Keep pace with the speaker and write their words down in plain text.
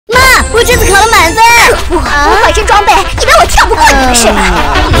满分。我换身装备，以为我跳不过你们是吧？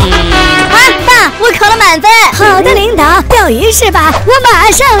爸，我考了满分。好的，领导，钓鱼是吧？我马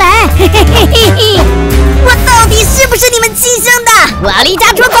上来。嘿嘿嘿嘿嘿。我到底是不是你们亲生的？我要离家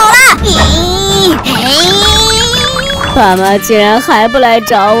出走了。爸妈竟然还不来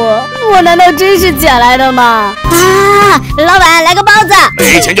找我，我难道真是捡来的吗？老板来个包子。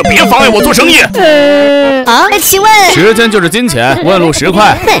没钱就别妨碍我做生意。请问时间就是金钱，问路10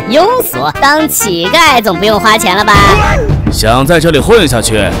块。哼，庸俗，当乞丐总不用花钱了吧？想在这里混下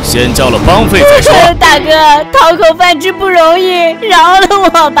去，先交了帮费再说。大哥，讨口饭吃不容易，饶了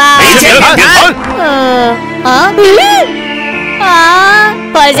我吧。没钱别谈。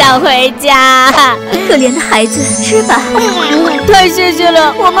我想回家。可怜的孩子，吃吧。太谢谢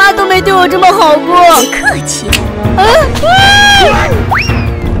了，我妈都没对我这么好过。别客气。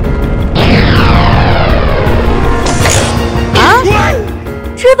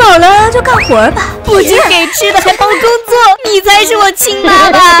吃饱了就干活吧，不仅给吃的还包工作，你才是我亲妈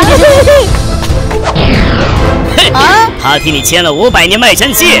妈。他替你签了500年卖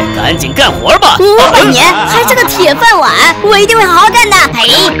身契，赶紧干活吧。500年还是个铁饭碗，我一定会好好干的。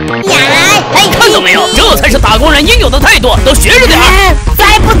看到没有，这才是打工人应有的态度，都学着点儿。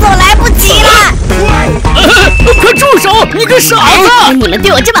再不走来不及了。快住手！你个傻子！你们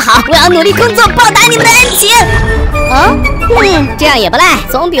对我这么好，我要努力工作报答你们的恩情。这样也不赖，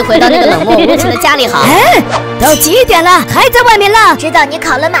总比回到那个冷漠无情的家里好。都几点了，还在外面浪？知道你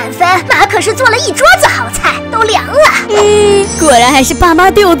考了满分，妈可是做了一桌子好菜，都凉了。果然还是爸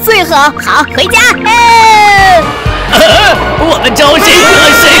妈对我最好。好，回家。我们招谁惹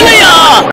谁了呀？